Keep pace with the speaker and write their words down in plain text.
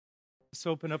Let's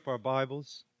open up our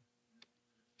Bibles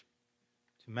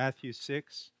to Matthew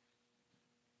 6.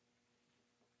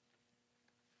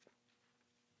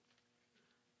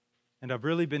 And I've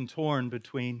really been torn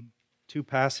between two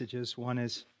passages. One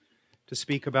is to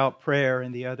speak about prayer,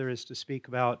 and the other is to speak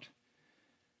about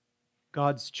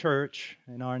God's church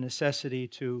and our necessity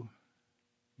to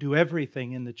do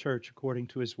everything in the church according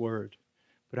to His Word.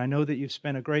 But I know that you've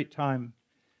spent a great time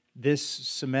this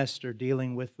semester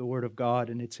dealing with the Word of God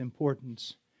and its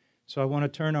importance. So I want to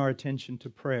turn our attention to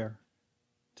prayer.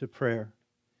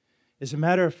 As a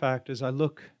matter of fact, as I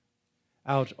look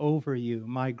out over you,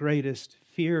 my greatest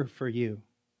fear for you,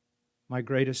 my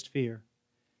greatest fear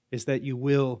is that you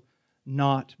will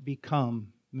not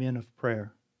become men of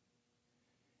prayer.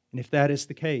 And if that is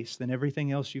the case, then everything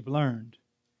else you've learned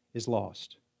is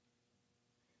lost.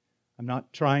 I'm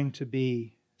not trying to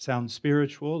sound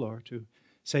spiritual or to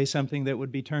say something that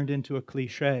would be turned into a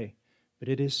cliche, but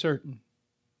it is certain.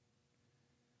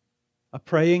 A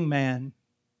praying man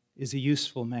is a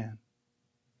useful man,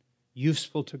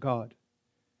 useful to God.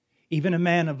 Even a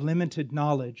man of limited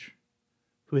knowledge,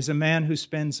 who is a man who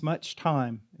spends much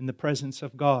time in the presence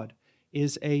of God,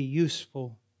 is a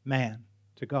useful man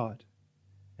to God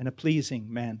and a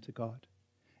pleasing man to God.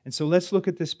 And so let's look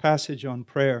at this passage on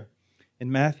prayer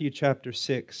in Matthew chapter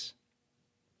 6.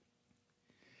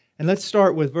 And let's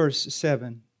start with verse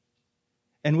 7.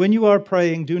 And when you are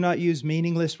praying, do not use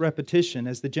meaningless repetition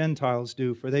as the Gentiles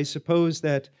do, for they suppose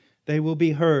that they will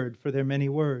be heard for their many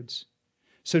words.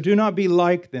 So do not be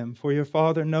like them, for your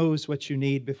Father knows what you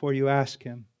need before you ask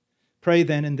Him. Pray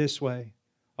then in this way: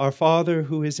 Our Father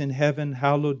who is in heaven,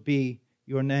 hallowed be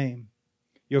your name.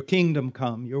 Your kingdom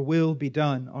come, your will be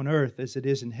done on earth as it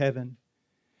is in heaven.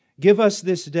 Give us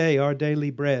this day our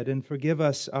daily bread, and forgive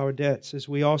us our debts as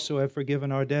we also have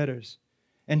forgiven our debtors.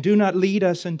 And do not lead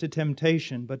us into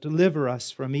temptation, but deliver us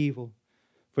from evil.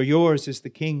 For yours is the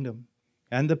kingdom,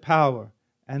 and the power,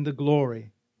 and the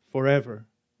glory, forever.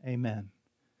 Amen.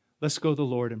 Let's go to the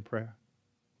Lord in prayer.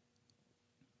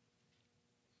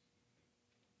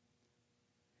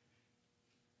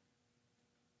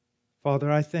 Father,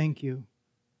 I thank You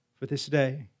for this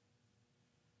day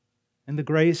and the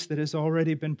grace that has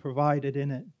already been provided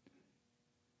in it.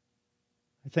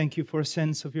 I thank You for a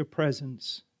sense of Your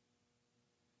presence,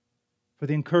 for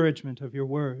the encouragement of Your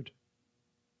word.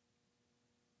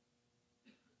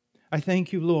 I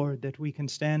thank You, Lord, that we can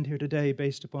stand here today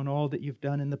based upon all that You've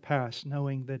done in the past,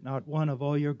 knowing that not one of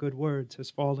all Your good words has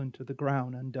fallen to the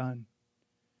ground undone.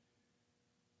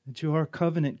 That You are a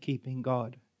covenant-keeping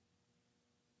God.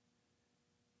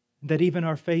 And that even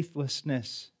our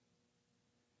faithlessness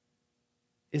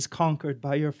is conquered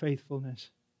by Your faithfulness.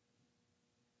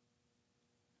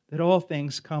 That all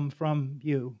things come from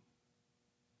You,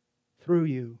 through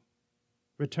You,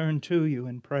 return to You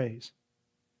in praise.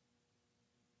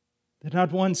 That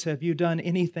not once have You done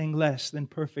anything less than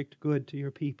perfect good to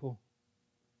Your people.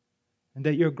 And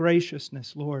that Your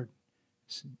graciousness, Lord,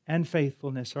 and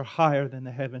faithfulness are higher than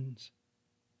the heavens.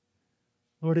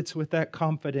 Lord, it's with that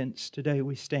confidence today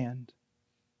we stand.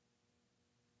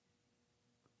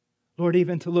 Lord,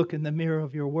 even to look in the mirror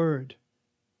of Your word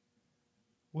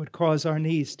would cause our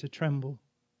knees to tremble.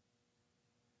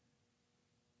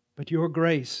 But Your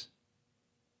grace,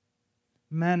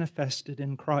 manifested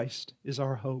in Christ, is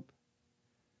our hope.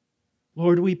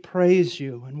 Lord, we praise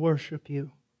You and worship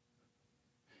You.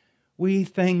 We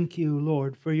thank You,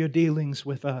 Lord, for Your dealings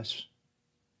with us.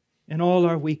 In all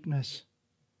our weakness,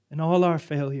 in all our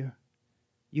failure,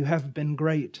 You have been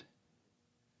great.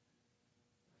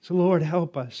 So, Lord,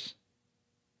 help us.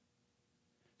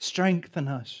 Strengthen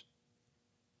us.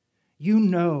 You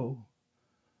know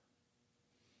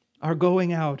our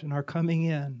going out and our coming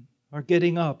in, our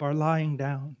getting up, our lying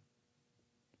down,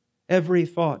 every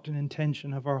thought and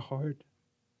intention of our heart.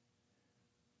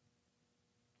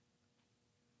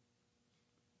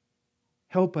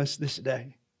 Help us this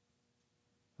day,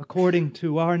 according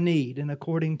to our need and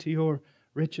according to Your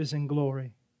riches and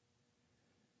glory.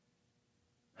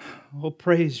 Oh,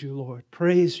 praise You, Lord.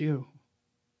 Praise You.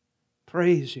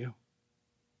 Praise You.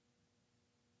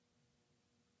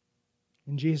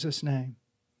 In Jesus' name,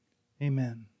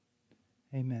 amen.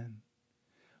 Amen.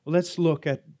 Well, let's look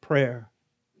at prayer.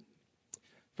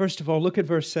 First of all, look at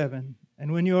verse 7.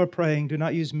 And when you are praying, do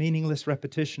not use meaningless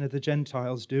repetition as the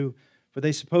Gentiles do, for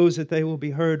they suppose that they will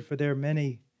be heard for their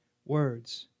many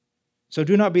words. So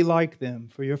do not be like them,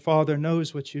 for your Father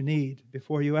knows what you need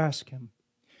before you ask Him.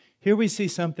 Here we see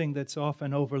something that's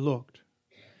often overlooked.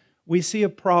 We see a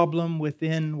problem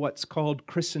within what's called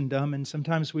Christendom, and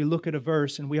sometimes we look at a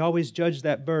verse and we always judge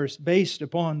that verse based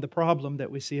upon the problem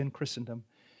that we see in Christendom.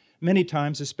 Many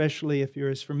times, especially if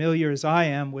you're as familiar as I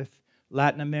am with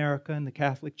Latin America and the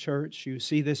Catholic Church, you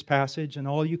see this passage and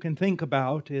all you can think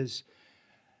about is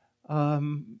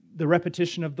the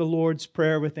repetition of the Lord's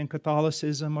Prayer within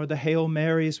Catholicism, or the Hail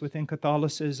Marys within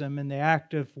Catholicism, and the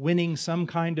act of winning some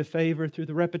kind of favor through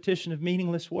the repetition of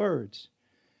meaningless words.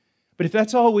 But if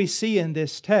that's all we see in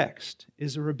this text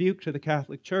is a rebuke to the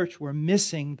Catholic Church, we're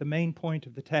missing the main point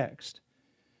of the text,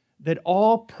 that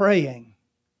all praying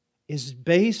is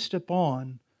based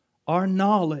upon our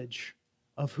knowledge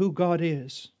of who God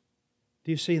is.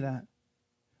 Do you see that?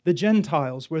 The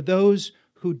Gentiles were those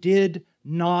who did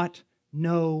not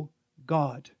know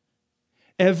God.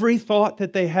 Every thought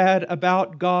that they had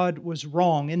about God was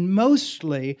wrong, and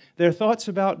mostly their thoughts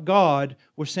about God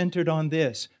were centered on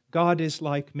this: God is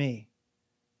like me.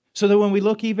 So that when we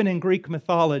look even in Greek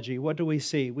mythology, what do we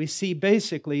see? We see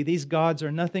basically these gods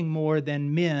are nothing more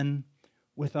than men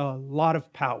with a lot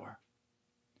of power.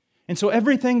 And so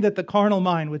everything that the carnal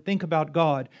mind would think about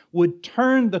God would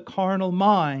turn the carnal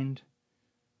mind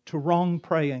to wrong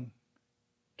praying.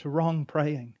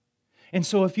 And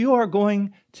so if you are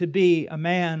going to be a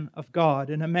man of God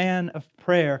and a man of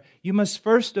prayer, you must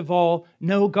first of all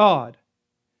know God.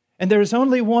 And there is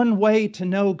only one way to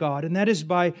know God, and that is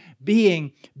by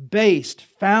being based,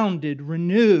 founded,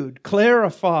 renewed,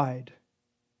 clarified,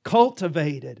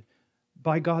 cultivated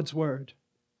by God's Word.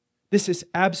 This is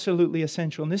absolutely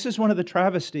essential. And this is one of the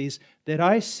travesties that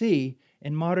I see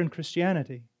in modern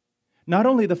Christianity. Not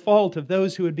only the fault of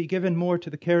those who would be given more to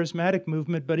the charismatic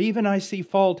movement, but even I see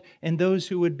fault in those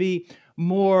who would be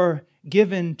more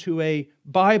given to a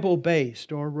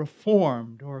Bible-based or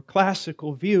Reformed or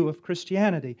classical view of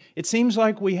Christianity. It seems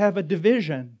like we have a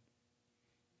division.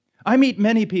 I meet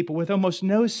many people with almost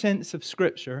no sense of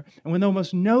Scripture and with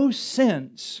almost no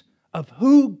sense of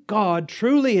who God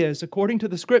truly is according to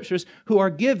the Scriptures, who are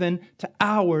given to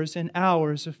hours and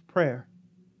hours of prayer.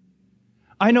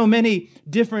 I know many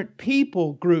different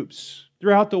people groups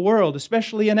throughout the world,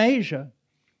 especially in Asia,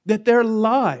 that their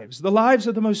lives, the lives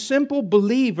of the most simple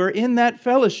believer in that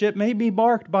fellowship, may be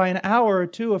marked by an hour or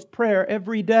two of prayer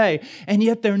every day, and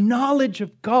yet their knowledge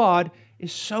of God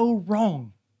is so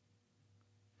wrong.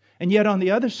 And yet on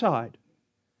the other side,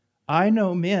 I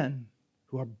know men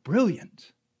who are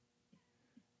brilliant.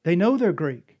 They know their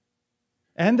Greek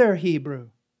and their Hebrew.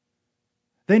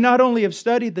 They not only have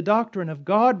studied the doctrine of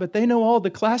God, but they know all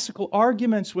the classical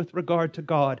arguments with regard to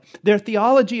God. Their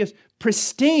theology is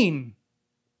pristine.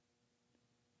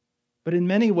 But in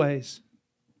many ways,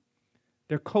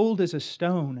 they're cold as a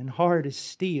stone and hard as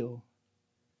steel.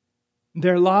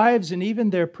 Their lives and even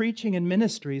their preaching and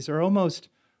ministries are almost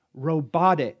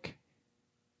robotic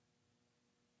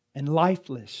and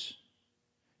lifeless,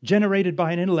 generated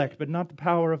by an intellect, but not the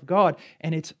power of God.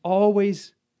 And it's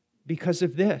always because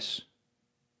of this.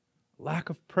 Lack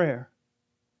of prayer.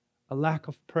 A lack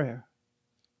of prayer.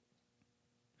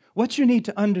 What you need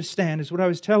to understand is what I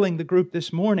was telling the group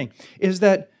this morning, is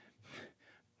that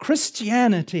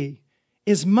Christianity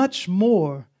is much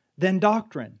more than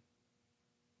doctrine,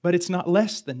 but it's not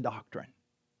less than doctrine.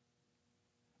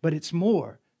 But it's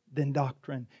more than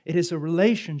doctrine. It is a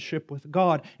relationship with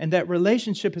God, and that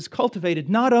relationship is cultivated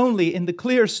not only in the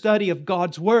clear study of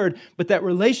God's Word, but that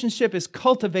relationship is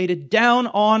cultivated down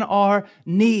on our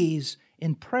knees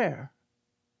in prayer.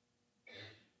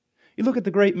 You look at the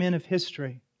great men of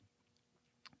history.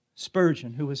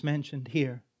 Spurgeon, who was mentioned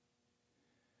here.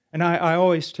 And I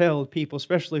always tell people,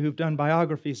 especially who've done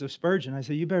biographies of Spurgeon, I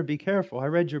say, you better be careful. I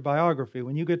read your biography.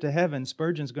 When you get to heaven,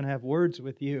 Spurgeon's going to have words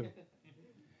with you.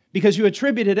 Because you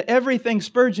attributed everything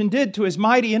Spurgeon did to his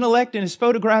mighty intellect and his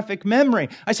photographic memory.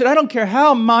 I said, I don't care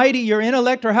how mighty your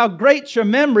intellect or how great your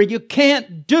memory, you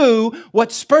can't do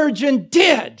what Spurgeon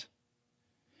did.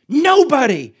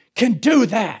 Nobody can do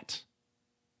that.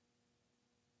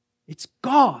 It's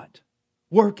God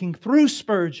working through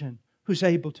Spurgeon who's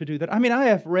able to do that. I mean, I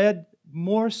have read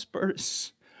more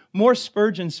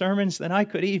Spurgeon sermons than I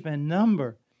could even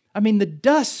number. I mean, the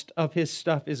dust of his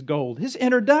stuff is gold. His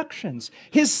introductions,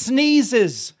 his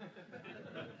sneezes.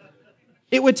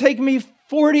 It would take me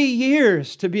 40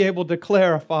 years to be able to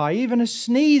clarify even a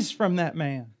sneeze from that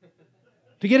man,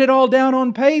 to get it all down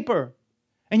on paper.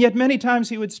 And yet many times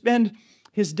he would spend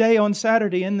his day on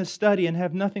Saturday in the study and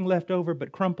have nothing left over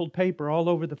but crumpled paper all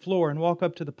over the floor and walk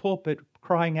up to the pulpit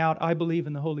crying out, I believe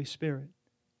in the Holy Spirit.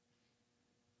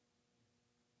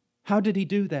 How did he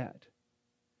do that?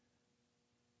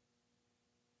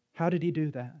 How did he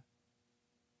do that?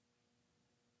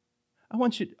 I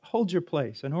want you to hold your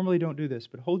place. I normally don't do this,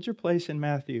 but hold your place in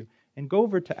Matthew and go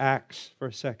over to Acts for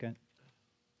a second.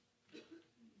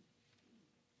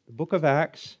 The book of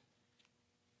Acts.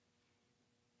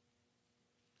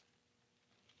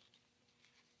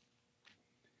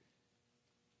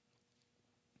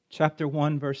 chapter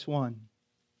 1, verse 1.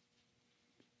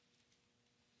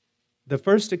 The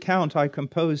first account I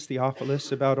composed,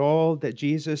 Theophilus, about all that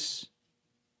Jesus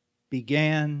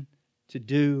began to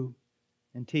do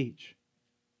and teach.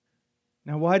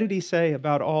 Now, why did he say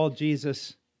about all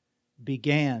Jesus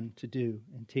began to do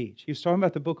and teach? He was talking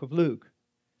about the book of Luke.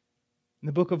 In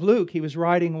the book of Luke, he was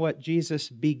writing what Jesus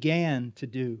began to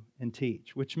do and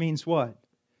teach, which means what?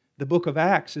 The book of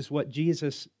Acts is what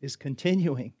Jesus is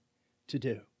continuing to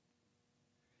do.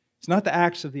 It's not the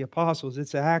acts of the apostles,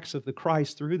 it's the acts of the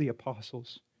Christ through the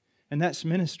apostles. And that's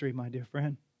ministry, my dear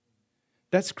friend.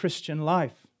 That's Christian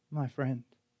life, my friend.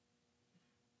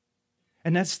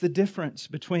 And that's the difference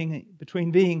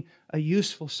between being a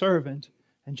useful servant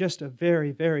and just a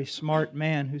very, very smart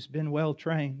man who's been well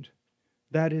trained.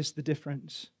 That is the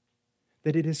difference.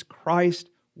 That it is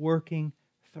Christ working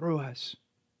through us.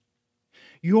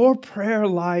 Your prayer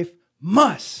life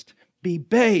must be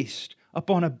based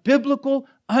upon a biblical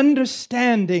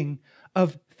understanding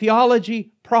of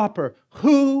theology proper.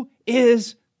 Who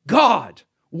is God?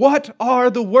 What are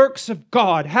the works of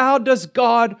God? How does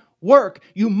God work?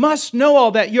 You must know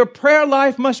all that. Your prayer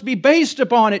life must be based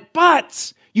upon it,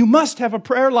 but you must have a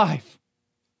prayer life.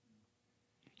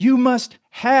 You must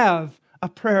have a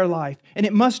prayer life, and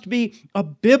it must be a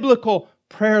biblical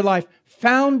prayer life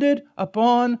founded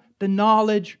upon the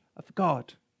knowledge of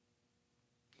God.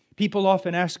 People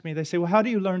often ask me, they say, well, how do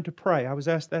you learn to pray? I was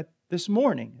asked that this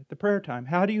morning at the prayer time.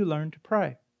 How do you learn to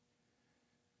pray?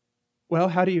 Well,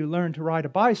 how do you learn to ride a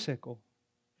bicycle?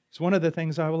 It's one of the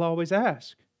things I will always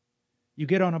ask. You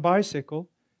get on a bicycle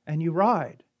and you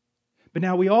ride. But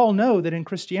now we all know that in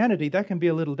Christianity that can be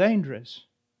a little dangerous.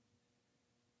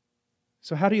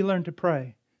 So how do you learn to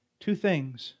pray? Two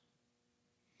things.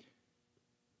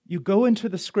 You go into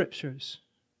the Scriptures.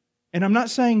 And I'm not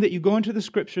saying that you go into the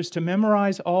Scriptures to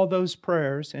memorize all those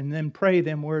prayers and then pray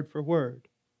them word for word.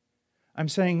 I'm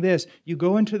saying this, you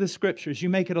go into the Scriptures, you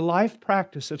make it a life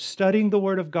practice of studying the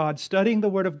Word of God, studying the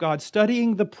Word of God,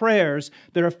 studying the prayers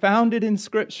that are founded in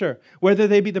Scripture, whether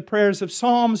they be the prayers of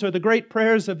Psalms or the great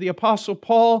prayers of the Apostle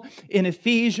Paul in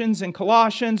Ephesians and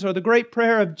Colossians or the great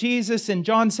prayer of Jesus in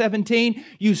John 17.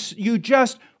 You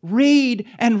just read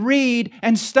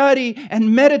and study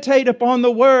and meditate upon the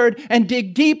Word and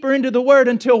dig deeper into the Word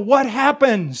until what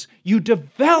happens? You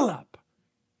develop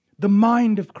the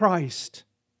mind of Christ.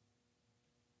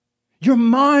 Your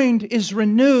mind is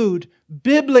renewed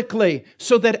biblically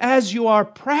so that as you are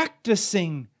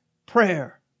practicing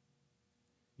prayer,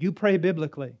 you pray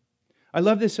biblically. I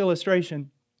love this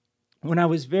illustration. When I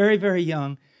was very, very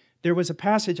young, there was a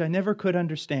passage I never could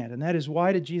understand, and that is,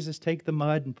 why did Jesus take the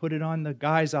mud and put it on the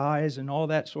guy's eyes and all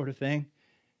that sort of thing?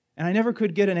 And I never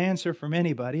could get an answer from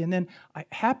anybody. And then I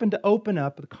happened to open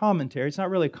up the commentary. It's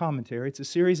not really a commentary. It's a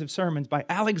series of sermons by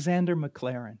Alexander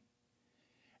Maclaren.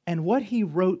 And what he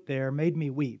wrote there made me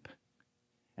weep.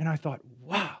 And I thought,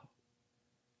 wow,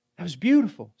 that was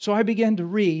beautiful. So I began to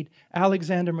read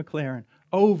Alexander Maclaren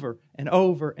over and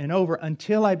over and over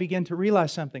until I began to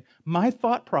realize something. My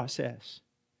thought process,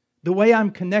 the way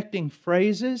I'm connecting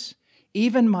phrases,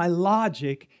 even my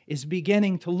logic is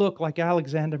beginning to look like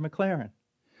Alexander Maclaren.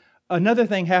 Another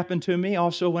thing happened to me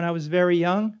also when I was very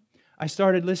young. I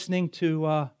started listening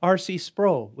to R.C.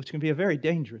 Sproul, which can be a very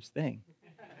dangerous thing.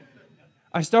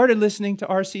 I started listening to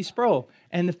R.C. Sproul,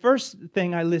 and the first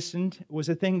thing I listened was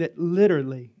a thing that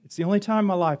literally, it's the only time in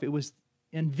my life, it was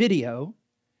in video,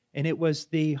 and it was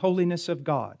the holiness of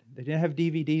God. They didn't have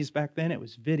DVDs back then, it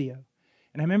was video.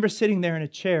 And I remember sitting there in a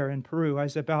chair in Peru. I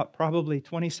was about probably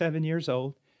 27 years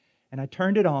old, and I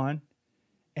turned it on,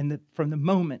 and from the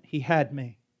moment he had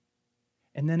me.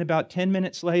 And then about 10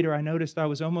 minutes later, I noticed I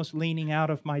was almost leaning out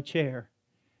of my chair.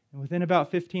 And within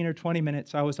about 15 or 20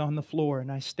 minutes, I was on the floor, and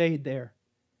I stayed there.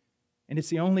 And it's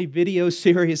the only video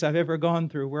series I've ever gone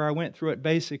through where I went through it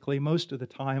basically most of the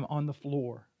time on the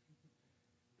floor.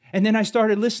 And then I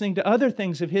started listening to other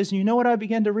things of his, and you know what I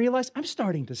began to realize? I'm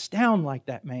starting to sound like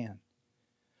that man.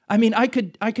 I mean, I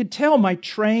could tell my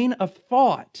train of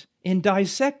thought in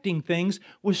dissecting things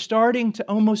was starting to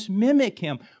almost mimic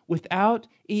him without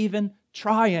even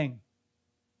trying.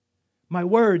 My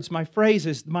words, my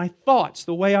phrases, my thoughts,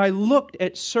 the way I looked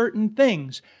at certain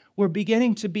things were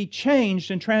beginning to be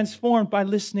changed and transformed by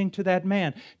listening to that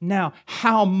man. Now,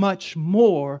 how much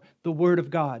more the Word of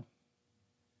God?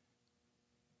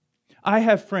 I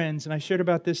have friends, and I shared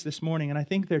about this morning, and I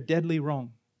think they're deadly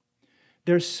wrong.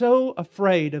 They're so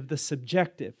afraid of the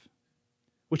subjective,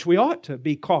 which we ought to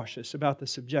be cautious about the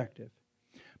subjective.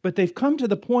 But they've come to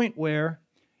the point where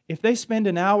if they spend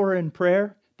an hour in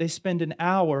prayer, they spend an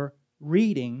hour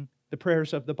reading the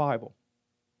prayers of the Bible.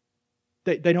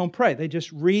 They don't pray. They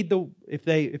just read if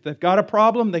they've got a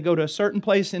problem, they go to a certain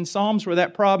place in Psalms where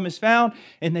that problem is found,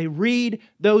 and they read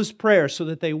those prayers so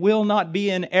that they will not be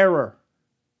in error.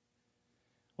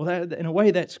 Well, in a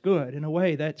way, that's good. In a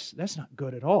way, that's not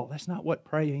good at all. That's not what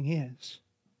praying is.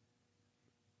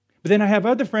 But then I have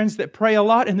other friends that pray a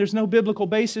lot and there's no biblical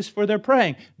basis for their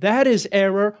praying. That is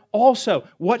error also.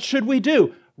 What should we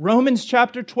do? Romans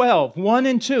chapter 12, 1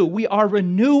 and 2. We are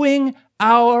renewing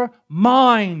our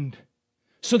mind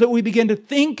so that we begin to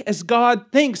think as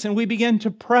God thinks and we begin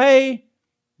to pray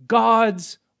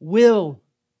God's will.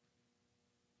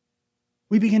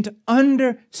 We begin to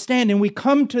understand and we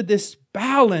come to this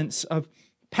balance of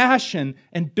passion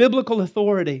and biblical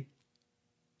authority.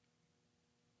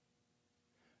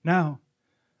 Now,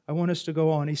 I want us to go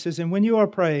on. He says, and when you are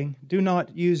praying, do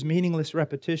not use meaningless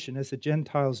repetition as the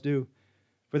Gentiles do,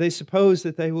 for they suppose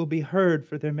that they will be heard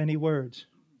for their many words.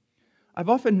 I've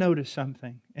often noticed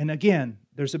something, and again,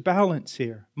 there's a balance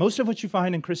here. Most of what you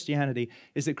find in Christianity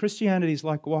is that Christianity is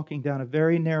like walking down a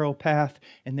very narrow path,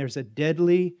 and there's a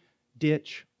deadly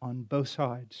ditch on both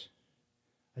sides.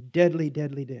 A deadly,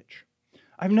 deadly ditch.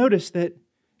 I've noticed that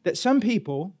some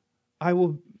people, I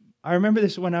remember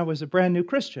this when I was a brand new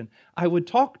Christian. I would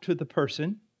talk to the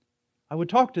person, I would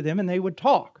talk to them, and they would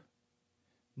talk.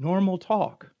 Normal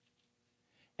talk.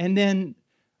 And then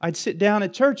I'd sit down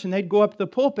at church, and they'd go up to the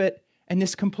pulpit, and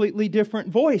this completely different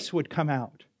voice would come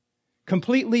out.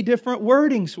 Completely different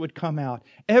wordings would come out.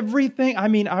 Everything,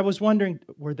 I was wondering,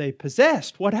 were they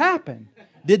possessed? What happened?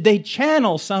 Did they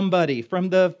channel somebody from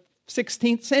the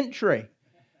 16th century?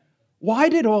 Why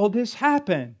did all this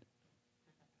happen?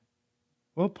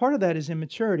 Well, part of that is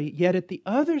immaturity. Yet at the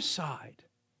other side,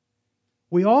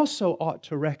 we also ought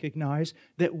to recognize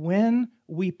that when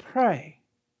we pray,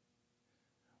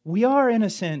 we are, in a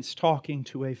sense, talking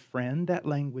to a friend. That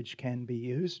language can be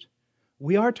used.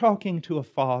 We are talking to a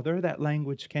father. That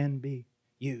language can be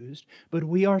used. But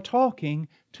we are talking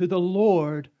to the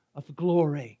Lord of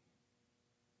glory.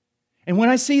 And when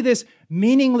I see this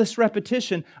meaningless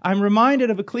repetition, I'm reminded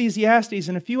of Ecclesiastes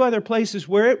and a few other places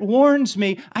where it warns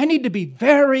me I need to be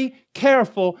very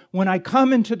careful when I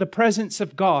come into the presence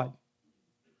of God.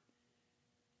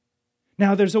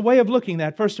 Now, there's a way of looking at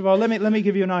that. First of all, let me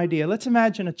give you an idea. Let's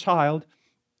imagine a child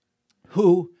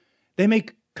who, they may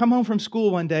come home from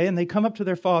school one day and they come up to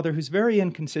their father who's very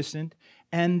inconsistent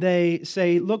and they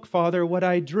say, look, Father, what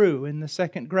I drew in the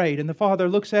second grade. And the father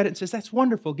looks at it and says, that's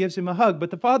wonderful, gives him a hug. But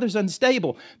the father's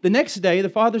unstable. The next day, the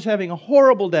father's having a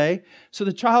horrible day. So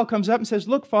the child comes up and says,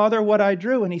 look, Father, what I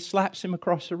drew. And he slaps him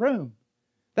across the room.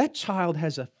 That child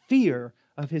has a fear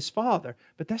of his father.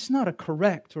 But that's not a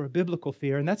correct or a biblical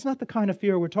fear. And that's not the kind of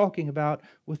fear we're talking about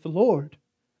with the Lord.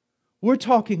 We're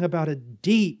talking about a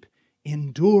deep,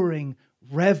 enduring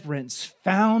reverence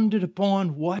founded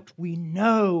upon what we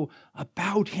know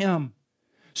about Him,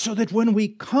 so that when we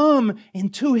come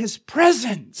into His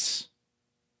presence,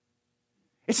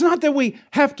 it's not that we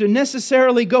have to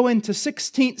necessarily go into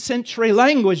 16th century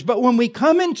language, but when we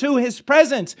come into His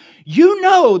presence, you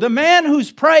know the man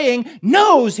who's praying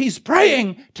knows he's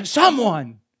praying to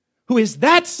someone who is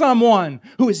that someone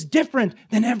who is different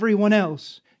than everyone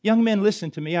else. Young men,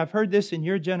 listen to me. I've heard this in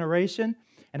your generation,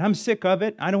 and I'm sick of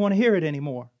it. I don't want to hear it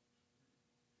anymore.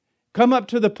 Come up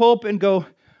to the pulpit and go,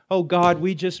 oh God,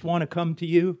 we just want to come to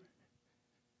you.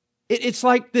 It's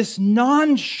like this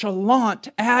nonchalant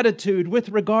attitude with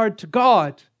regard to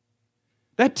God.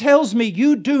 That tells me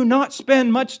you do not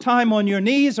spend much time on your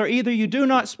knees, or either you do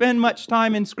not spend much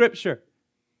time in Scripture.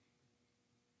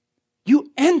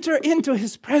 You enter into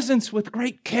His presence with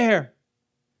great care.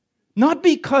 Not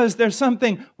because there's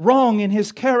something wrong in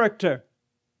His character,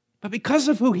 but because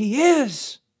of who He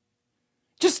is.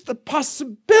 Just the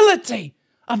possibility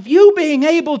of you being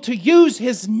able to use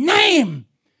His name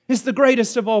is the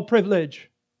greatest of all privilege.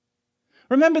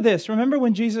 Remember this. Remember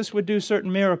when Jesus would do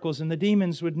certain miracles and the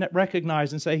demons would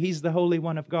recognize and say, He's the Holy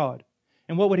One of God.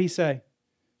 And what would He say?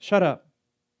 Shut up.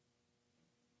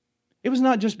 It was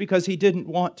not just because He didn't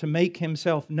want to make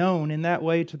Himself known in that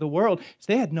way to the world.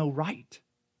 They had no right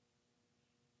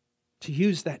to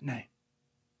use that name.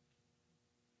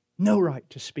 No right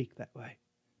to speak that way.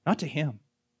 Not to Him.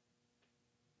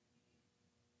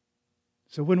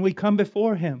 So when we come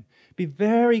before Him, be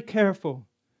very careful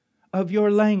of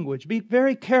your language. Be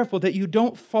very careful that you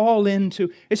don't fall into...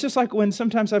 It's just like when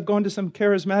sometimes I've gone to some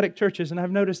charismatic churches and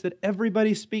I've noticed that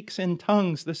everybody speaks in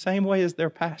tongues the same way as their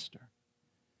pastor.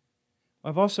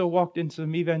 I've also walked into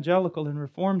some evangelical and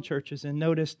reformed churches and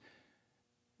noticed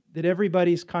that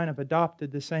everybody's kind of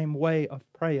adopted the same way of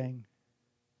praying.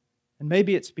 And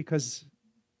maybe it's because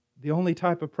the only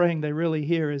type of praying they really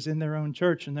hear is in their own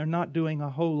church, and they're not doing a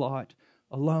whole lot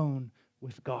alone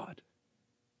with God.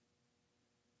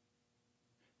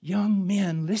 Young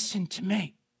men, listen to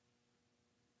me.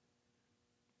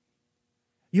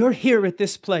 You're here at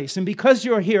this place, and because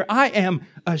you're here, I am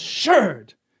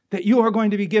assured that you are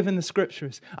going to be given the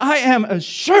Scriptures. I am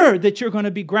assured that you're going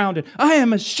to be grounded. I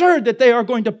am assured that they are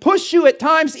going to push you at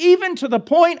times even to the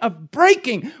point of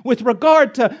breaking with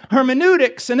regard to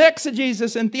hermeneutics and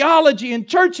exegesis and theology and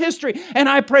church history, and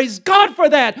I praise God for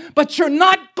that. But you're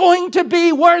not going to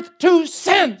be worth 2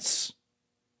 cents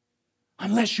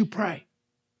unless you pray.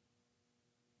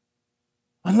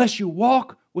 Unless you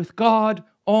walk with God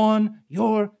on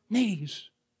your knees.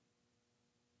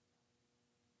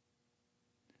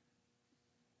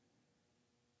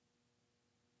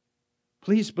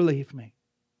 Please believe me.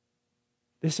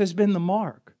 This has been the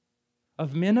mark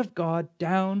of men of God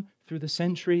down through the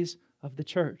centuries of the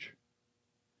church.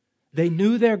 They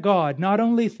knew their God, not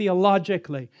only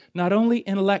theologically, not only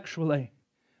intellectually,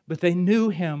 but they knew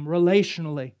Him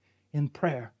relationally in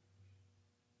prayer.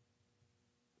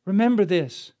 Remember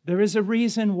this, there is a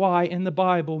reason why in the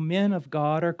Bible men of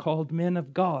God are called men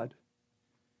of God.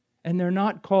 And they're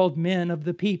not called men of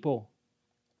the people.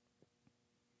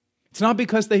 It's not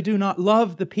because they do not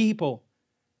love the people.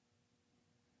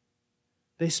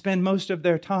 They spend most of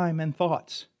their time and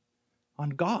thoughts on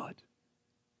God.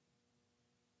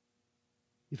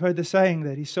 You've heard the saying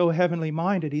that He's so heavenly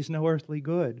minded, He's no earthly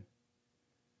good.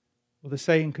 Well, the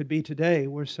saying could be today,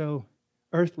 we're so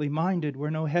earthly minded, we're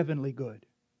no heavenly good.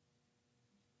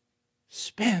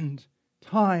 Spend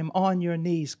time on your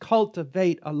knees.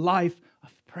 Cultivate a life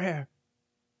of prayer.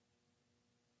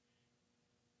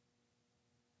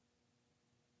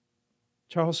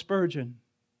 Charles Spurgeon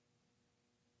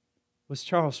was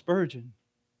Charles Spurgeon.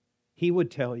 He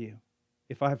would tell you,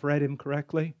 if I've read him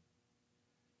correctly,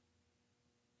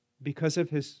 because of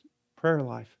his prayer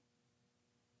life.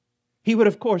 He would,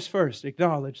 of course, first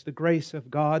acknowledge the grace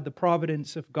of God, the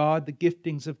providence of God, the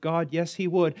giftings of God. Yes, he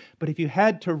would. But if you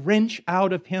had to wrench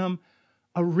out of him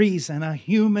a reason, a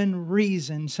human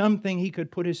reason, something he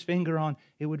could put his finger on,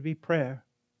 it would be prayer.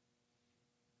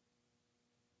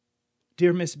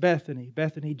 Dear Miss Bethany,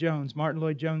 Bethany Jones, Martin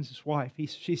Lloyd-Jones' wife,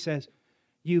 she says,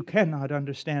 you cannot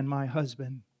understand my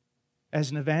husband as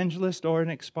an evangelist or an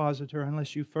expositor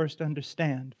unless you first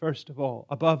understand, first of all,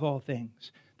 above all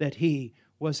things, that he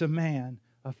was a man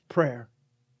of prayer.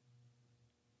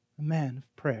 A man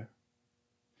of prayer.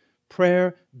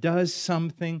 Prayer does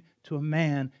something to a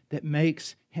man that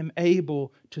makes him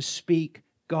able to speak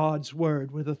God's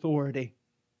word with authority.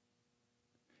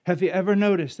 Have you ever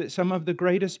noticed that some of the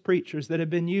greatest preachers that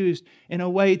have been used in a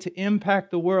way to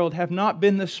impact the world have not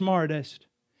been the smartest,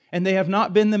 and they have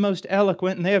not been the most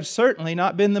eloquent, and they have certainly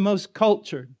not been the most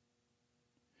cultured?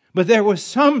 But there was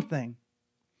something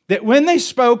that when they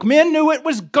spoke, men knew it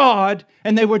was God,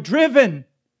 and they were driven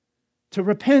to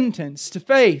repentance, to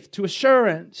faith, to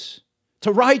assurance,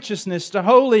 to righteousness, to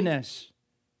holiness.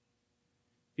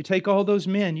 If you take all those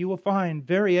men, you will find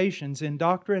variations in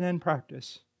doctrine and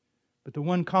practice. But the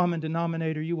one common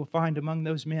denominator you will find among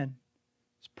those men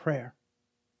is prayer.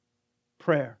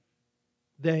 Prayer.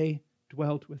 They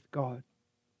dwelt with God.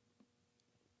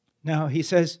 Now he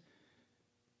says,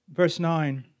 verse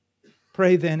 9,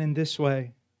 pray then in this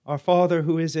way, Our Father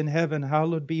who is in heaven,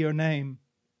 hallowed be your name.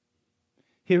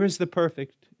 Here is the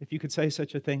perfect, if you could say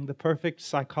such a thing, the perfect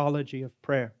psychology of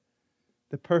prayer.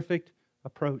 The perfect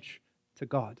approach to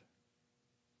God.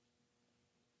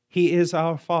 He is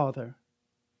our Father.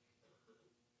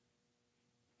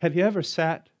 Have you ever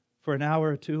sat for an hour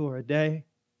or two or a day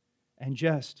and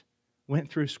just went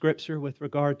through Scripture with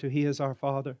regard to He is our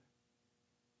Father?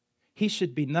 He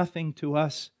should be nothing to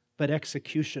us but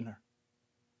executioner.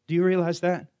 Do you realize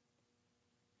that?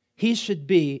 He should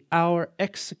be our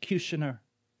executioner.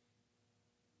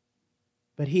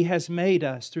 But He has made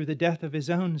us, through the death of His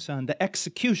own Son, the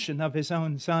execution of His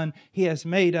own Son, He has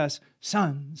made us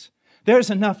sons. There's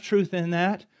enough truth in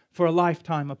that for a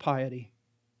lifetime of piety.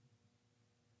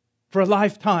 For a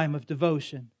lifetime of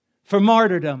devotion, for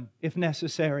martyrdom, if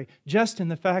necessary, just in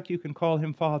the fact you can call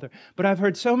Him Father. But I've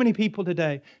heard so many people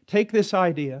today take this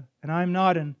idea, and I'm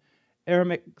not an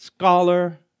Aramaic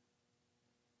scholar,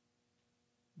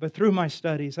 but through my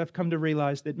studies, I've come to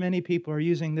realize that many people are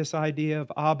using this idea of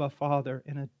Abba, Father,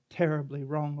 in a terribly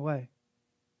wrong way.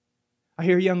 I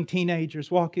hear young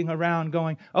teenagers walking around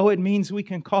going, oh, it means we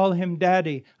can call Him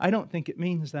Daddy. I don't think it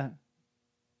means that.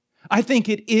 I think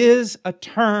it is a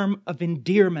term of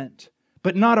endearment,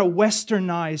 but not a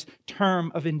westernized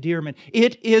term of endearment.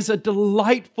 It is a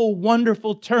delightful,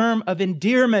 wonderful term of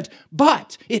endearment,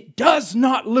 but it does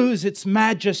not lose its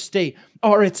majesty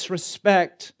or its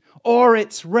respect or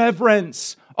its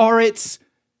reverence or its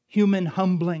human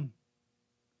humbling.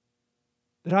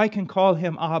 That I can call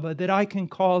Him Abba, that I can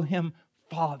call Him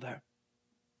Father.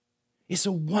 It's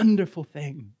a wonderful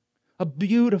thing, a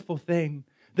beautiful thing,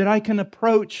 that I can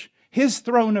approach His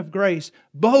throne of grace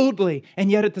boldly, and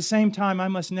yet at the same time I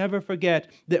must never forget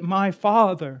that my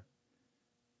Father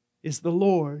is the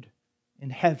Lord in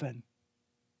heaven.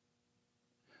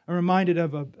 I'm reminded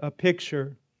of a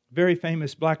picture, very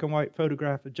famous black and white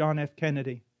photograph of John F.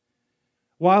 Kennedy.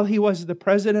 While he was the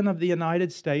President of the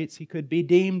United States, he could be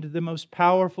deemed the most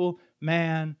powerful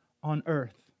man on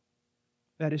earth.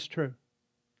 That is true.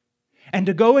 And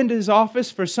to go into his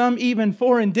office for some even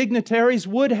foreign dignitaries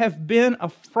would have been a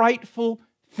frightful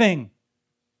thing.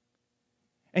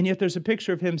 And yet there's a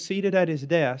picture of him seated at his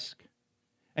desk,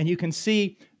 and you can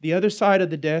see the other side of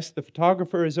the desk. The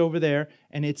photographer is over there,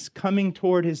 and it's coming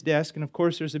toward his desk. And of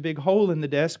course, there's a big hole in the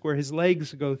desk where his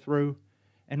legs go through.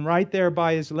 And right there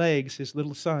by his legs, his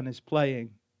little son is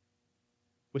playing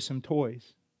with some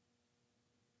toys.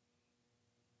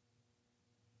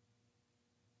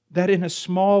 That in a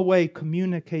small way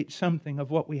communicates something of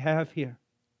what we have here.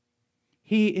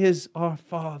 He is our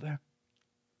Father,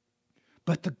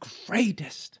 but the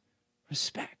greatest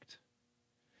respect.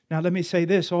 Now let me say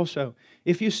this also.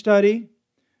 If you study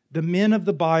the men of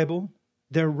the Bible,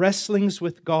 their wrestlings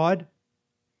with God,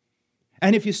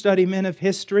 and if you study men of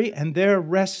history and their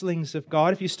wrestlings of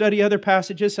God, if you study other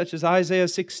passages such as Isaiah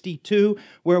 62,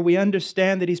 where we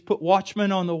understand that He's put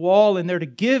watchmen on the wall and they're to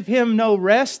give Him no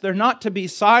rest, they're not to be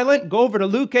silent. Go over to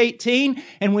Luke 18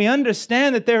 and we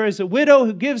understand that there is a widow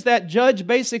who gives that judge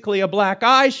basically a black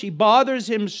eye. She bothers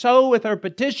him so with her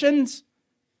petitions.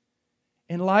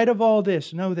 In light of all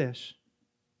this, know this,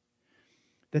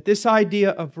 that this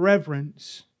idea of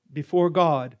reverence before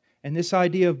God and this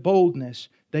idea of boldness,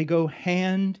 they go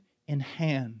hand in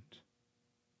hand.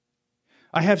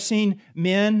 I have seen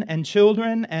men and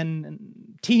children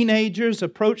and teenagers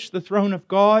approach the throne of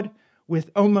God with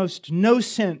almost no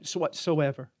sense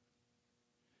whatsoever.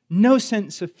 No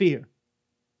sense of fear.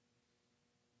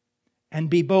 And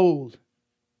be bold.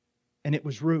 And it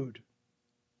was rude.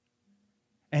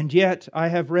 And yet I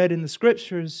have read in the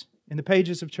Scriptures, in the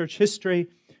pages of church history,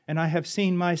 and I have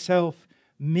seen myself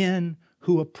men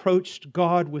who approached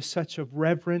God with such a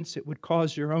reverence it would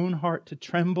cause your own heart to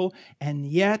tremble, and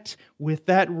yet with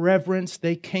that reverence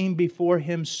they came before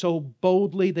Him so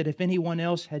boldly that if anyone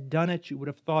else had done it, you would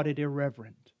have thought it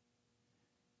irreverent.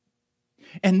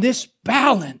 And this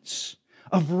balance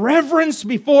of reverence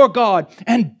before God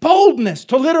and boldness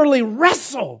to literally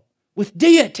wrestle with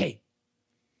deity,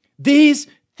 these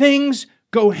things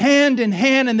go hand in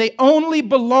hand, and they only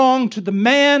belong to the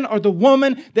man or the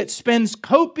woman that spends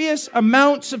copious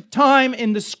amounts of time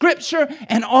in the Scripture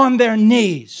and on their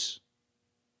knees.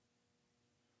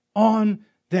 On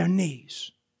their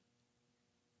knees.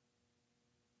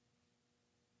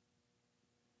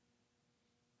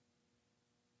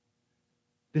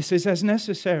 This is as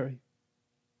necessary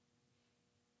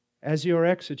as your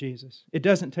exegesis. It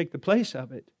doesn't take the place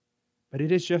of it, but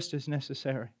it is just as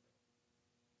necessary.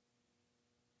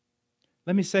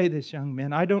 Let me say this, young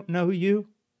men. I don't know you,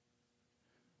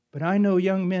 but I know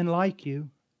young men like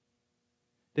you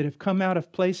that have come out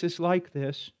of places like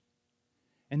this,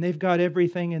 and they've got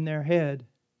everything in their head,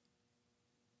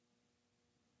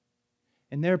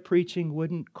 and their preaching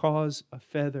wouldn't cause a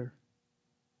feather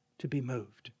to be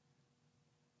moved.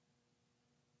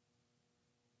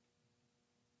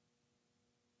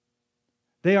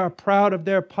 They are proud of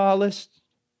their polished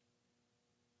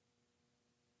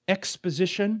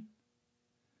exposition.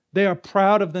 They are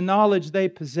proud of the knowledge they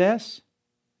possess.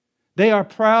 They are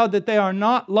proud that they are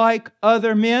not like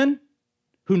other men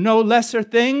who know lesser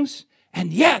things,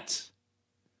 and yet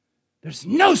there's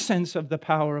no sense of the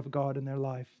power of God in their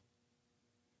life.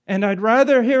 And I'd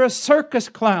rather hear a circus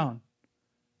clown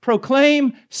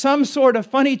proclaim some sort of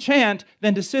funny chant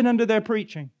than to sit under their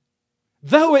preaching,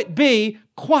 though it be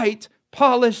quite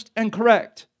polished and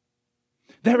correct.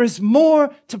 There is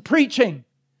more to preaching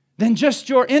than just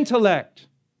your intellect.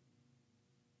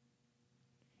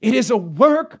 It is a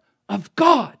work of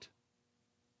God.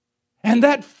 And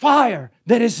that fire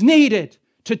that is needed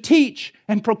to teach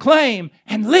and proclaim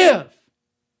and live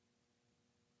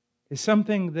is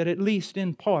something that, at least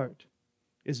in part,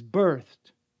 is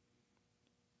birthed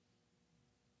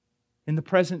in the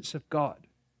presence of God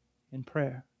in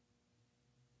prayer.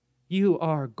 You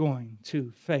are going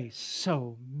to face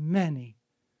so many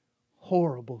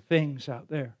horrible things out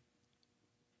there.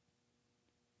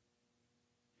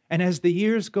 And as the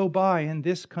years go by in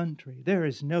this country, there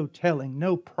is no telling,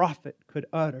 no prophet could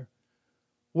utter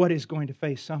what is going to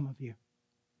face some of you.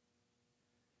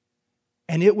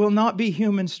 And it will not be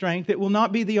human strength. It will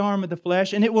not be the arm of the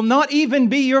flesh. And it will not even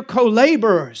be your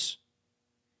co-laborers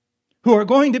who are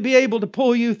going to be able to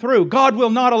pull you through. God will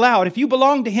not allow it. If you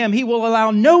belong to Him, He will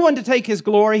allow no one to take His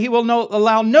glory. He will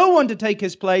allow no one to take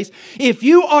His place. If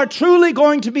you are truly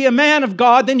going to be a man of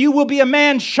God, then you will be a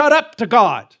man shut up to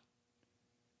God.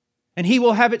 And He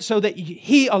will have it so that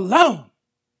He alone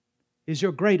is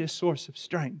your greatest source of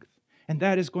strength. And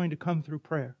that is going to come through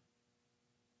prayer.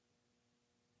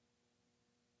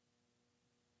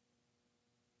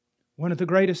 One of the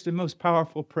greatest and most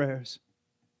powerful prayers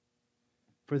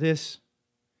for this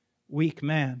weak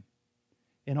man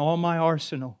in all my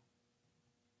arsenal,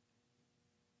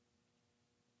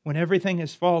 when everything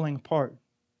is falling apart,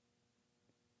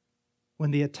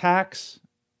 when the attacks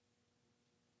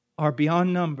are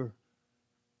beyond number,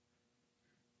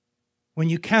 when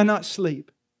you cannot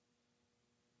sleep,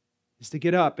 is to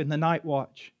get up in the night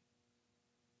watch,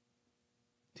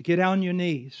 to get on your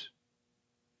knees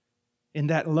in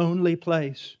that lonely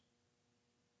place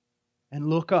and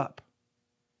look up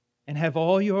and have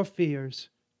all your fears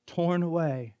torn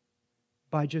away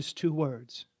by just 2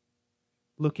 words.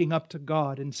 Looking up to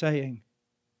God and saying,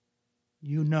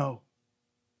 you know.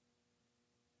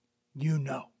 You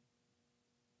know.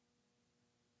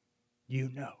 You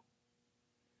know.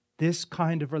 This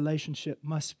kind of relationship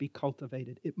must be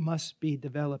cultivated. It must be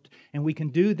developed. And we can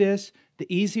do this the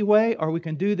easy way, or we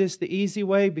can do this the easy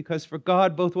way, because for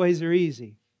God, both ways are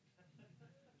easy.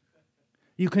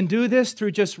 You can do this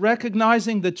through just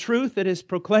recognizing the truth that is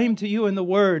proclaimed to you in the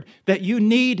Word, that you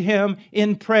need Him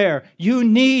in prayer. You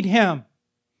need Him.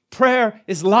 Prayer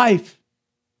is life.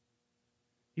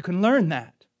 You can learn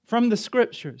that from the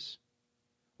Scriptures,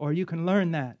 or you can learn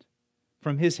that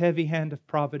from His heavy hand of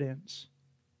providence.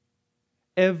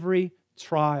 Every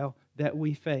trial that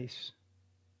we face,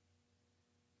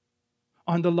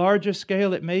 on the larger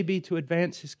scale, it may be to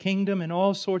advance His kingdom and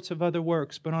all sorts of other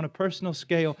works. But on a personal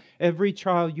scale, every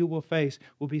trial you will face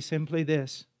will be simply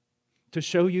this: to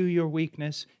show you your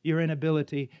weakness, your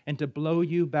inability, and to blow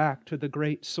you back to the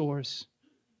great source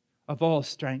of all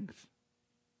strength.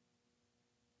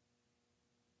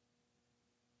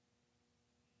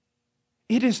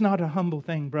 It is not a humble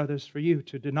thing, brothers, for you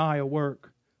to deny a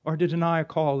work, or to deny a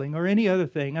calling, or any other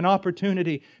thing, an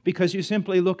opportunity, because you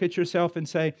simply look at yourself and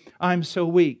say, I'm so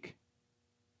weak.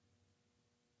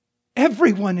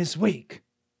 Everyone is weak.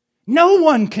 No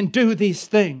one can do these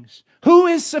things. Who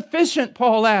is sufficient,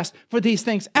 Paul asked, for these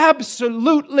things?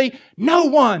 Absolutely no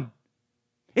one.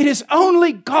 It is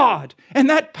only God, and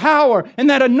that power, and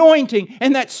that anointing,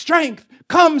 and that strength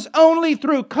comes only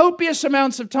through copious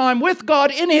amounts of time with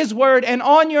God in His Word and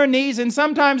on your knees, and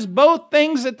sometimes both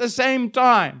things at the same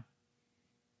time.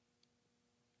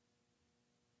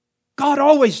 God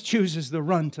always chooses the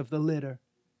runt of the litter.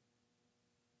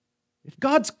 If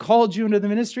God's called you into the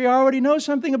ministry, I already know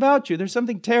something about you. There's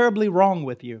something terribly wrong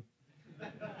with you.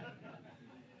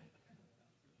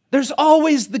 There's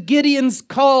always the Gideon's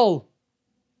call.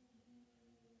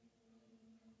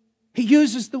 He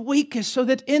uses the weakest so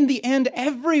that in the end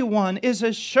everyone is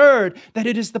assured that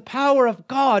it is the power of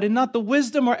God and not the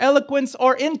wisdom or eloquence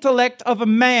or intellect of a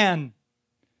man.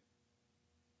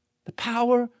 The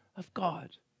power of God.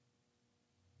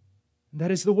 And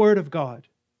that is the Word of God.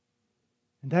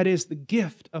 And that is the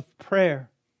gift of prayer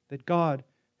that God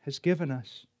has given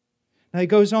us. Now he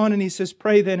goes on and he says,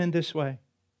 pray then in this way.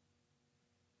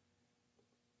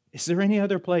 Is there any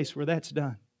other place where that's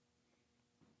done?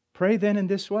 Pray then in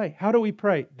this way. How do we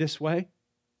pray? This way.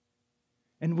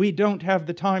 And we don't have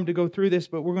the time to go through this,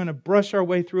 but we're going to brush our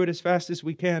way through it as fast as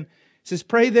we can. It says,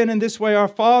 pray then in this way, Our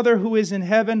Father who is in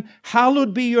heaven,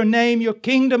 hallowed be your name, your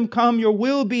kingdom come, your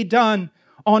will be done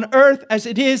on earth as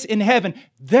it is in heaven.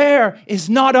 There is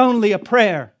not only a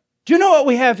prayer. Do you know what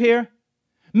we have here?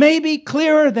 Maybe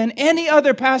clearer than any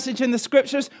other passage in the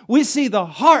Scriptures, we see the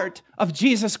heart of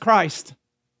Jesus Christ.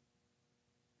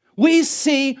 We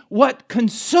see what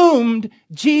consumed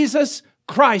Jesus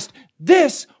Christ.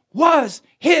 This was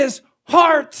His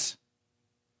heart.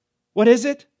 What is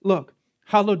it? Look,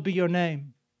 hallowed be your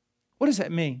name. What does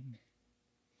that mean?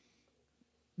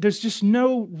 There's just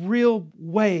no real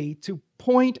way to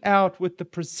point out with the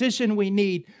precision we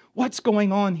need what's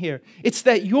going on here. It's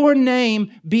that your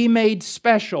name be made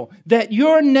special, that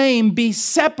your name be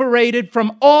separated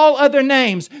from all other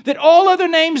names, that all other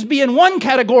names be in one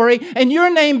category and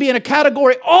your name be in a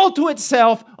category all to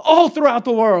itself, all throughout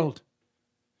the world.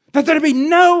 That there be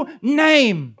no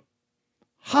name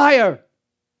higher,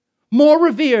 more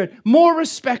revered, more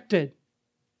respected.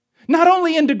 Not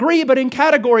only in degree, but in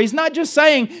categories. Not just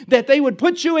saying that they would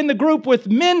put you in the group with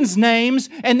men's names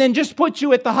and then just put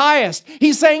you at the highest.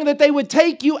 He's saying that they would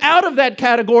take you out of that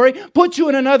category, put you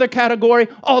in another category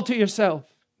all to yourself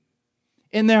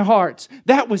in their hearts.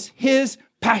 That was His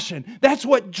passion. That's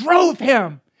what drove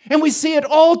Him. And we see it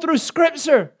all through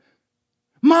Scripture.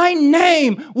 My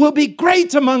name will be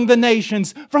great among the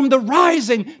nations, from the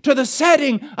rising to the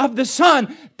setting of the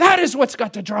sun. That is what's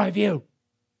got to drive you.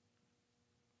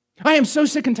 I am so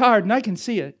sick and tired, and I can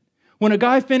see it, when a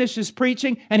guy finishes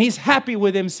preaching and he's happy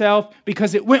with himself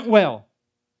because it went well.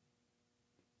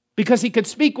 Because he could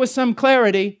speak with some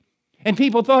clarity and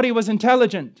people thought he was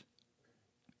intelligent.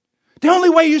 The only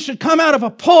way you should come out of a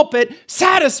pulpit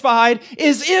satisfied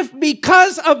is if,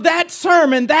 because of that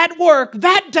sermon, that work,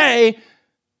 that day,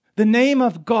 the name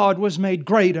of God was made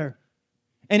greater.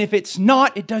 And if it's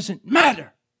not, it doesn't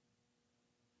matter.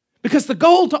 Because the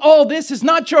goal to all this is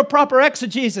not your proper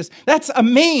exegesis. That's a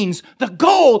means. The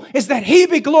goal is that He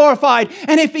be glorified.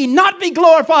 And if He not be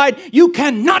glorified, you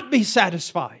cannot be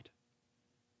satisfied.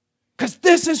 Because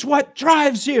this is what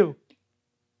drives you.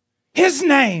 His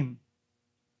name.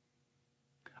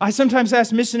 I sometimes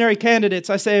ask missionary candidates,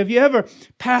 I say, have you ever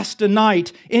passed a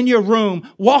night in your room,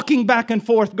 walking back and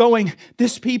forth, going,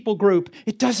 this people group,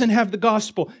 it doesn't have the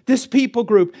gospel. This people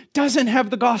group doesn't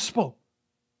have the gospel.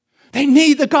 They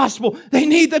need the gospel. They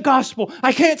need the gospel.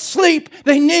 I can't sleep.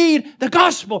 They need the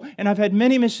gospel. And I've had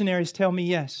many missionaries tell me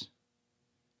yes.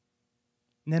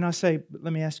 And then I say,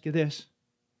 let me ask you this.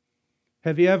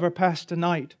 Have you ever passed a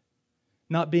night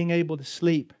not being able to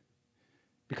sleep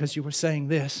because you were saying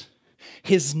this?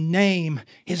 His name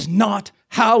is not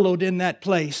hallowed in that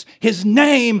place. His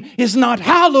name is not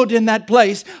hallowed in that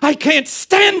place. I can't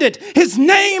stand it. His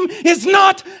name is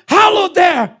not hallowed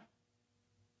there.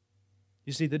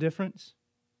 You see the difference?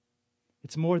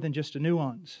 It's more than just a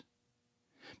nuance.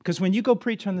 Because when you go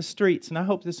preach on the streets, and I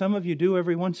hope that some of you do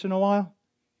every once in a while,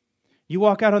 you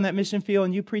walk out on that mission field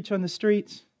and you preach on the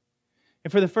streets,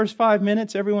 and for the first 5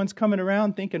 minutes, everyone's coming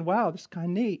around thinking, wow, this is kind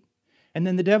of neat. And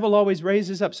then the devil always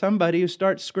raises up somebody who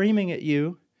starts screaming at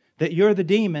you that you're the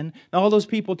demon. And all those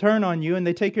people turn on you and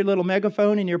they take your little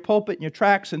megaphone and your pulpit and your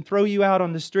tracts and throw you out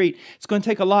on the street. It's going to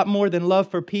take a lot more than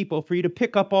love for people for you to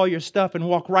pick up all your stuff and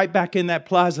walk right back in that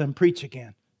plaza and preach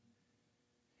again.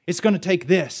 It's going to take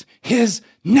this. His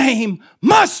name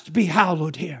must be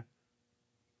hallowed here.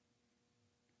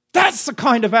 That's the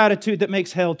kind of attitude that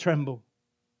makes hell tremble.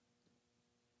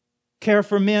 Care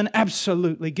for men?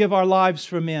 Absolutely. Give our lives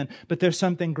for men. But there's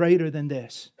something greater than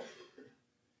this.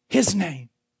 His name,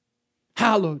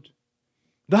 hallowed.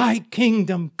 Thy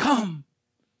kingdom come.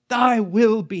 Thy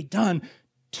will be done.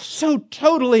 So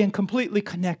totally and completely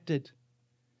connected.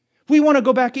 We want to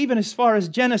go back even as far as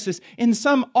Genesis. In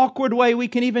some awkward way, we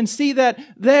can even see that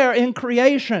there in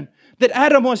creation. That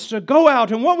Adam was to go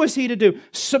out, and what was he to do?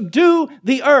 Subdue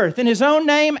the earth. In his own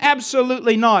name?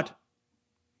 Absolutely not.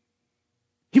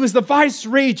 He was the vice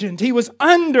regent. He was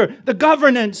under the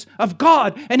governance of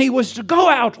God. And he was to go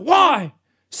out. Why?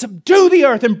 Subdue the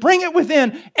earth and bring it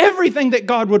within everything that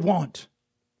God would want.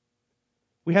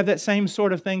 We have that same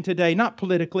sort of thing today. Not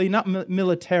politically, not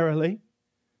militarily.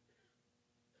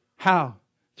 How?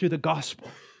 Through the gospel.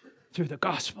 Through the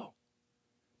gospel.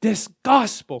 This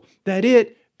gospel, that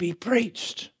it be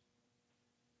preached.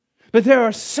 But there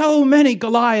are so many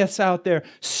Goliaths out there.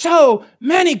 So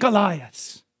many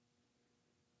Goliaths.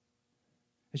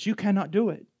 As you cannot do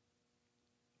it.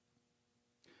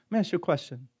 Let me ask you a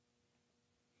question.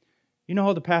 You know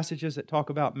all the passages that talk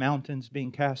about mountains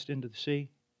being cast into the sea?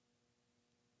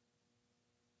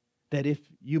 That if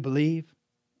you believe,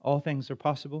 all things are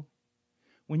possible?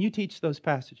 When you teach those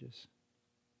passages,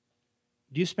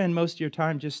 do you spend most of your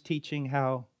time just teaching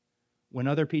how when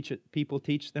other people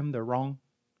teach them, they're wrong?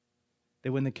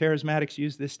 That when the charismatics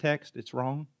use this text, it's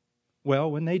wrong?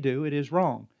 Well, when they do, it is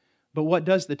wrong. But what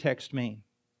does the text mean?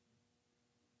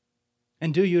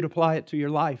 And do you apply it to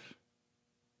your life?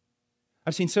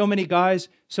 I've seen so many guys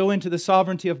so into the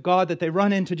sovereignty of God that they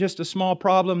run into just a small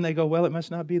problem. They go, well, it must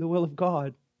not be the will of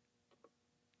God.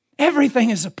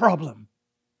 Everything is a problem.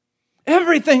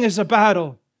 Everything is a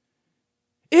battle.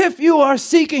 If you are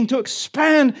seeking to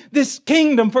expand this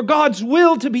kingdom for God's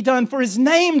will to be done, for His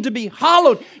name to be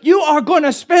hallowed, you are going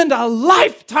to spend a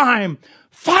lifetime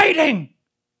fighting.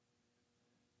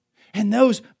 And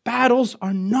those battles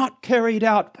are not carried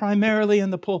out primarily in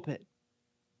the pulpit.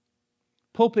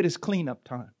 Pulpit is cleanup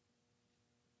time.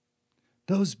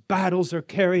 Those battles are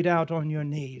carried out on your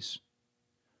knees.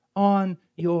 On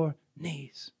your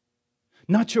knees.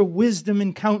 Not your wisdom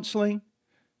in counseling,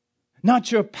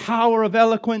 not your power of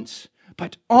eloquence,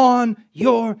 but on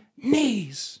your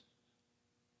knees.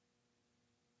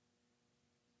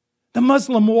 the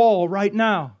Muslim wall right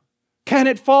now. Can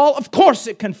it fall? Of course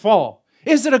it can fall.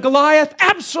 Is it a Goliath?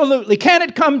 Absolutely. Can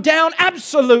it come down?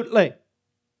 Absolutely.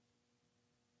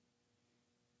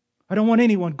 I don't want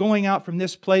anyone going out from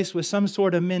this place with some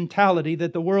sort of mentality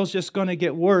that the world's just going to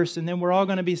get worse and then we're all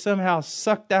going to be somehow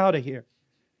sucked out of here.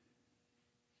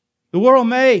 The world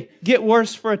may get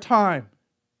worse for a time.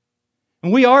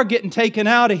 And we are getting taken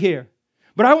out of here.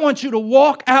 But I want you to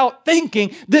walk out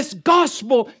thinking this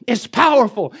gospel is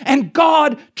powerful. And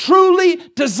God truly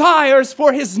desires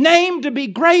for His name to be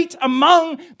great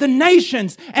among the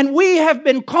nations. And we have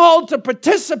been called to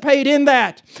participate in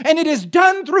that. And it is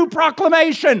done through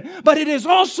proclamation. But it is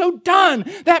also done.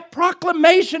 That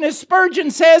proclamation, as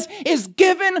Spurgeon says, is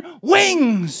given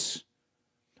wings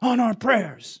on our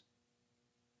prayers.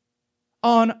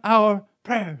 On our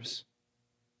prayers.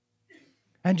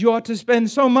 And you ought to spend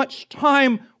so much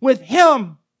time with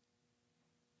Him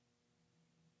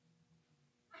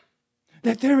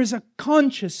that there is a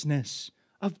consciousness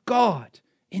of God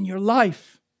in your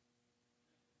life.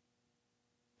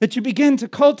 That you begin to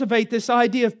cultivate this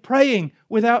idea of praying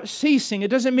without ceasing. It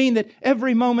doesn't mean that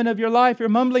every moment of your life you're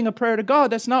mumbling a prayer to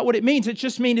God. That's not what it means. It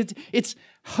just means it's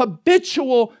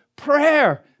habitual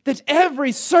prayer. That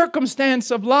every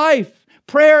circumstance of life,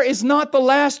 prayer is not the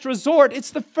last resort.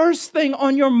 It's the first thing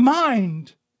on your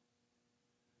mind.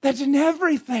 That's in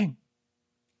everything.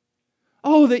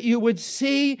 Oh, that you would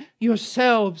see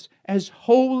yourselves as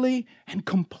wholly and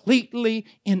completely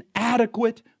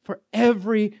inadequate for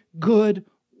every good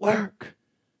work.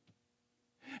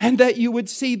 And that you would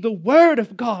see the Word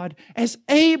of God as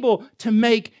able to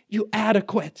make you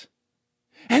adequate.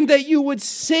 And that you would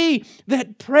see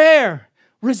that prayer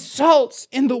results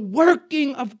in the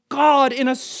working of God in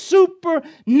a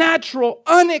supernatural,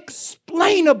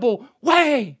 unexplainable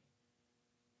way.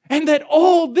 And that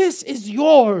all this is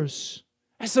yours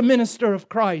as a minister of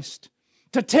Christ.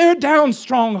 To tear down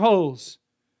strongholds.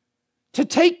 To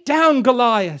take down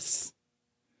Goliaths.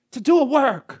 To do a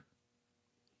work.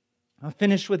 I'll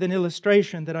finish with an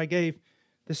illustration that I gave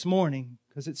this morning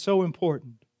because it's so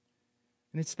important.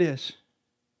 And it's this.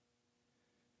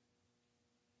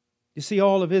 You see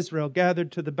all of Israel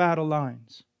gathered to the battle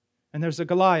lines. And there's a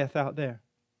Goliath out there.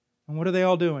 And what are they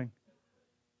all doing?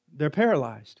 They're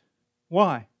paralyzed.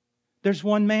 Why? There's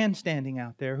one man standing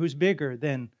out there who's bigger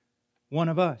than one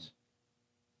of us.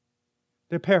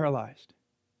 They're paralyzed.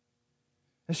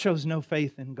 This shows no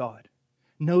faith in God.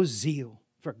 No zeal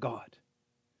for God.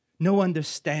 No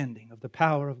understanding of the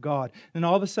power of God. And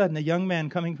all of a sudden, a young man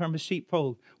coming from a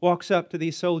sheepfold walks up to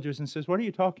these soldiers and says, "What are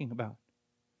you talking about?"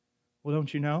 "Well,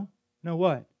 don't you know?" "No,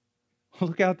 what?" "Well,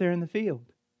 look out there in the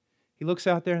field." He looks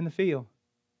out there in the field.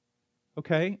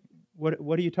 "Okay, what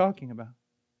are you talking about?"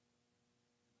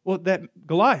 "Well, that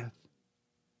Goliath."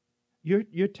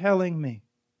 You're telling me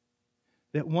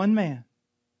that one man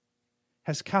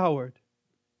has cowered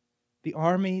the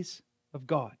armies of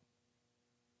God.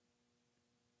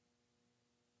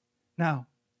 Now,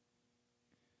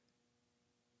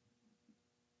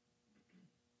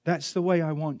 that's the way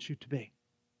I want you to be.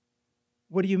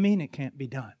 What do you mean it can't be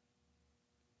done?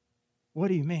 What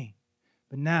do you mean?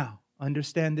 But now,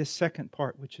 understand this second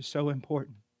part, which is so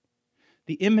important.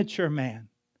 The immature man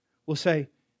will say,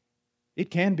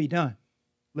 "It can be done.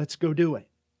 Let's go do it.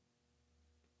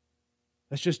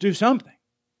 Let's just do something.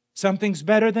 Something's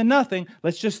better than nothing.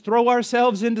 Let's just throw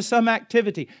ourselves into some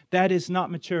activity." That is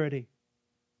not maturity.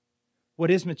 What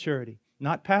is maturity?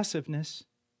 Not passiveness,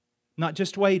 not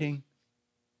just waiting.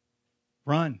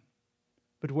 Run.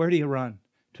 But where do you run?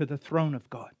 To the throne of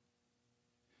God.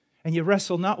 And you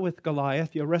wrestle not with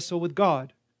Goliath, you wrestle with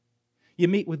God. You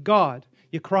meet with God.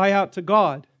 You cry out to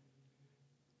God.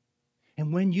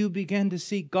 And when you begin to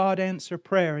see God answer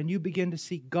prayer and you begin to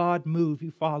see God move,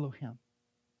 you follow Him.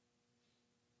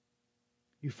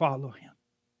 You follow Him.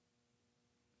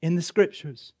 In the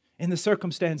Scriptures, in the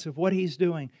circumstance of what He's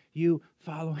doing, you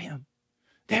follow Him.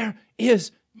 There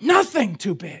is nothing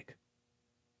too big.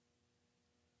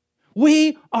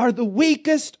 We are the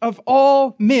weakest of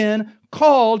all men,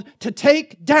 called to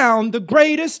take down the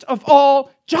greatest of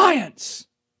all giants.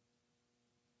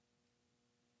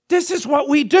 This is what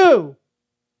we do.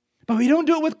 But we don't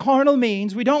do it with carnal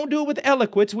means. We don't do it with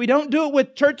eloquence. We don't do it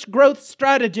with church growth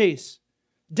strategies.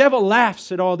 The devil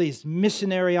laughs at all these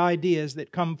missionary ideas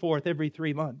that come forth every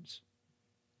 3 months.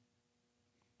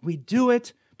 We do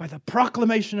it by the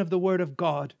proclamation of the Word of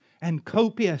God and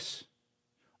copious,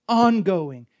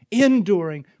 ongoing,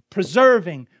 enduring,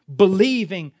 preserving,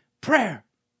 believing prayer.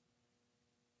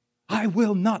 I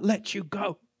will not let you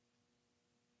go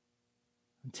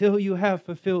until you have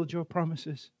fulfilled your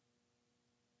promises.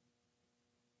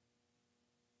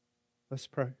 Let's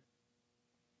pray.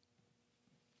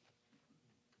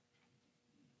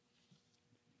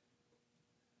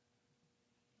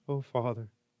 Oh, Father,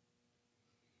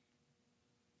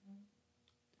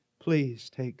 please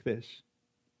take this.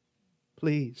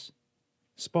 Please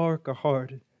spark a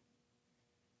heart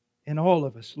in all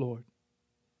of us, Lord,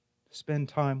 to spend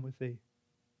time with Thee.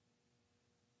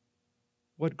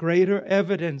 What greater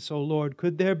evidence, O Lord,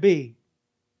 could there be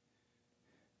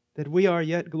that we are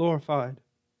yet glorified?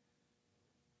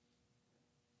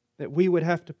 That we would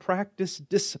have to practice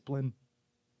discipline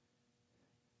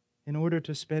in order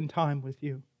to spend time with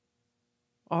You.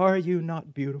 Are You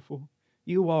not beautiful?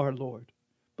 You are, Lord,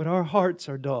 but our hearts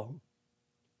are dull.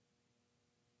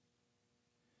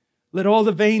 Let all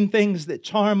the vain things that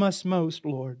charm us most,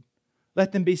 Lord,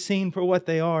 let them be seen for what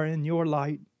they are in Your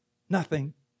light.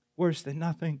 Nothing, worse than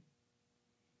nothing.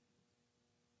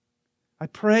 I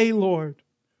pray, Lord,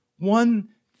 one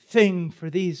thing for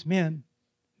these men,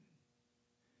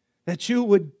 that You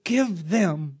would give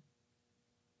them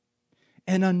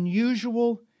an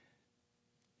unusual,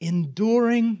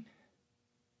 enduring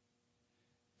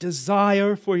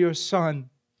desire for Your Son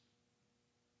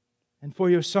and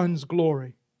for Your Son's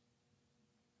glory.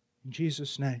 In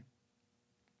Jesus' name,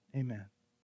 amen.